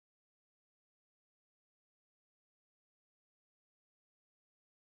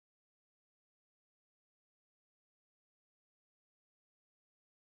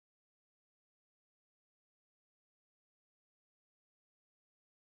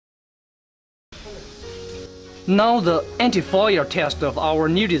Now the anti-fire test of our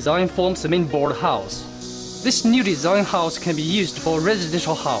new design foam cement board house. This new design house can be used for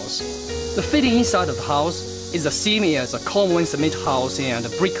residential house. The fitting inside of the house is the same as a common cement house and a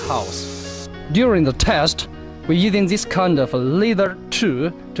brick house. During the test, we're using this kind of a leather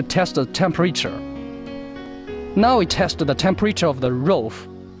tool to test the temperature. Now we test the temperature of the roof.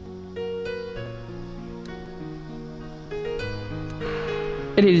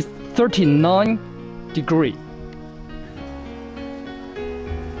 It is 39 degrees.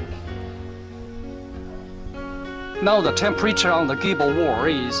 Now the temperature on the gable wall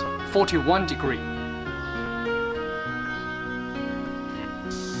is 41 degrees.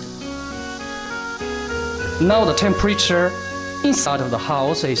 Now the temperature inside of the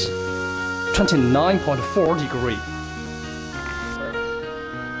house is 29.4 degrees.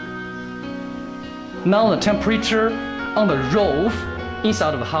 Now the temperature on the roof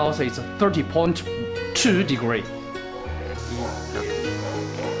inside of the house is 30.2 degrees.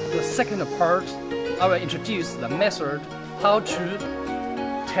 The second part, I will introduce the method how to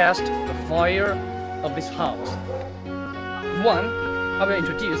test the fire of this house. One, I will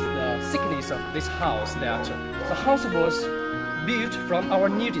introduce the thickness of this house. That the house was built from our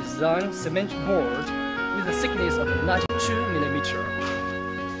new design cement board with a thickness of 92 millimeter.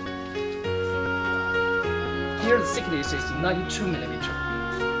 Here the thickness is 92 millimeter.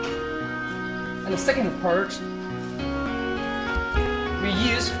 And the second part, we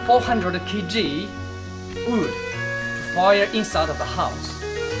use 400 kg wood to fire inside of the house.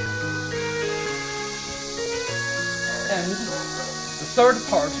 And the third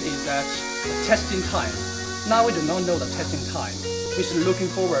part is that the testing time. Now we do not know the testing time. We should looking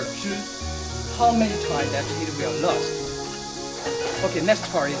forward to how many times that it will last. Okay, next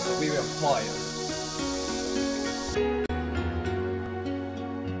part is we will fire.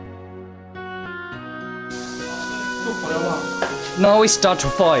 Now we start to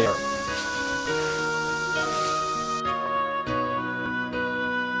fire.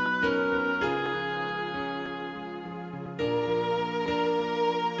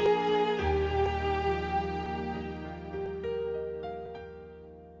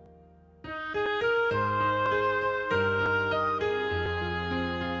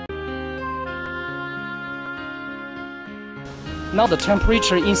 Now the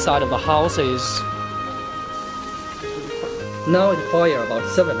temperature inside of the house is... Now it fire about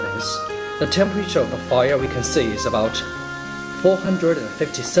 7 minutes. The temperature of the fire we can see is about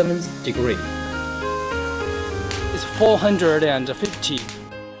 457 degrees. It's 450.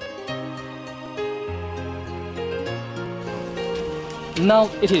 Now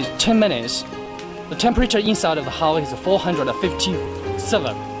it is 10 minutes. The temperature inside of the house is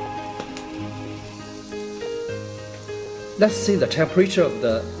 457. Let's see the temperature of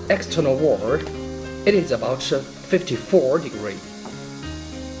the external wall. It is about 54 degrees.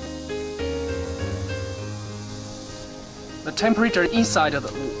 The temperature inside of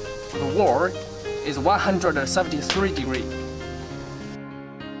the wall is 173 degrees.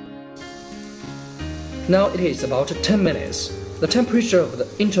 Now it is about 10 minutes. The temperature of the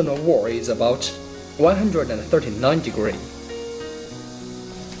internal wall is about 139 degrees.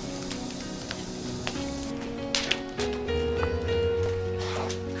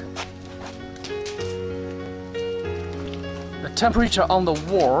 The temperature on the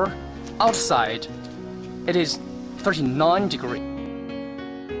wall outside, it is 39 degrees.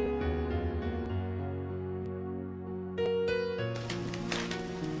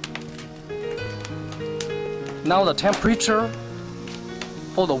 Now the temperature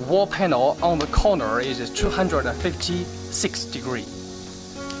for the wall panel on the corner is 256 degrees.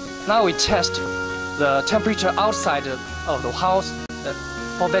 Now we test the temperature outside of the house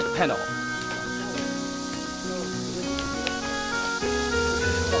for that panel.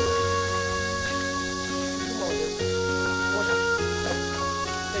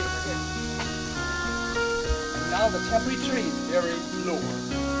 Now the temperature is very low,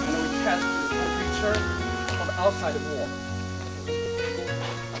 and we test the temperature on the outside wall.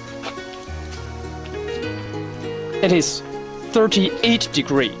 It is 38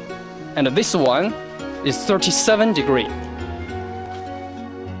 degrees, and this one is 37 degrees.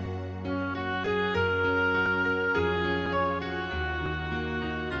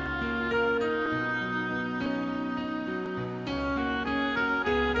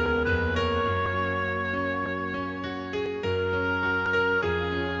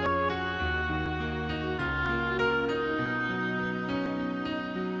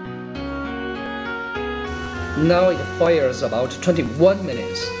 Now it fires about 21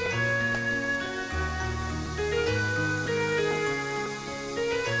 minutes.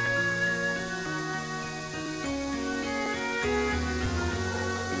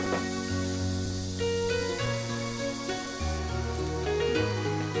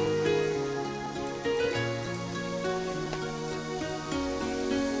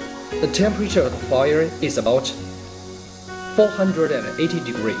 The temperature of the fire is about 480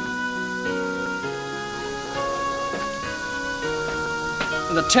 degrees.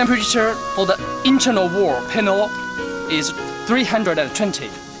 The temperature for the internal wall panel is 320.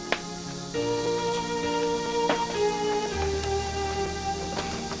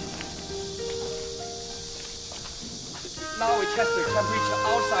 Now we test the temperature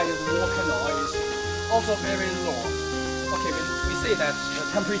outside the wall panel is also very low. Okay, we see that the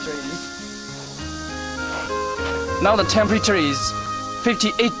temperature is... Now the temperature is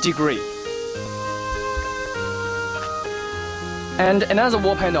 58 degrees. And another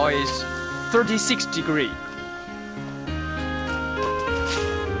wall panel is 36 degrees.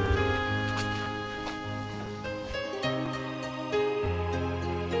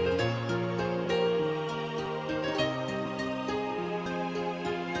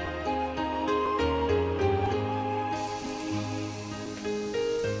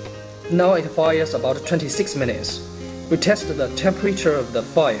 Now it fires about 26 minutes. We test the temperature of the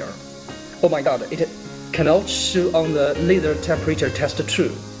fire. Oh my god, it cannot show on the laser temperature test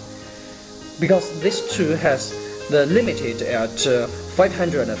tool, because this tool has the limited at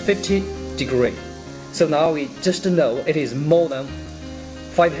 550 degrees. So now we just know it is more than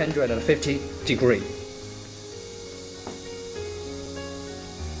 550 degrees.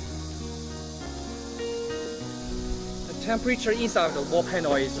 The temperature inside the wall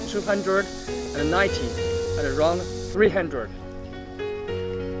panel is 290 and around 300.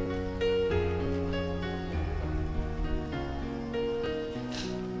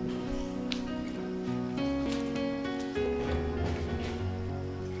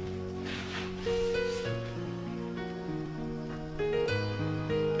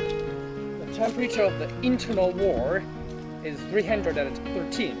 The temperature of the internal wall is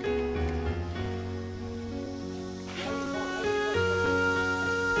 313.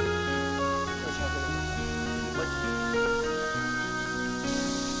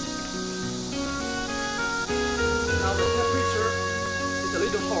 Now the temperature is a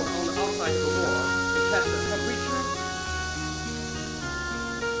little hot on the outside of the wall. We test the temperature.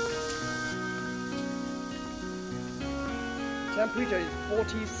 Temperature is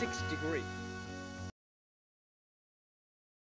 46 degrees.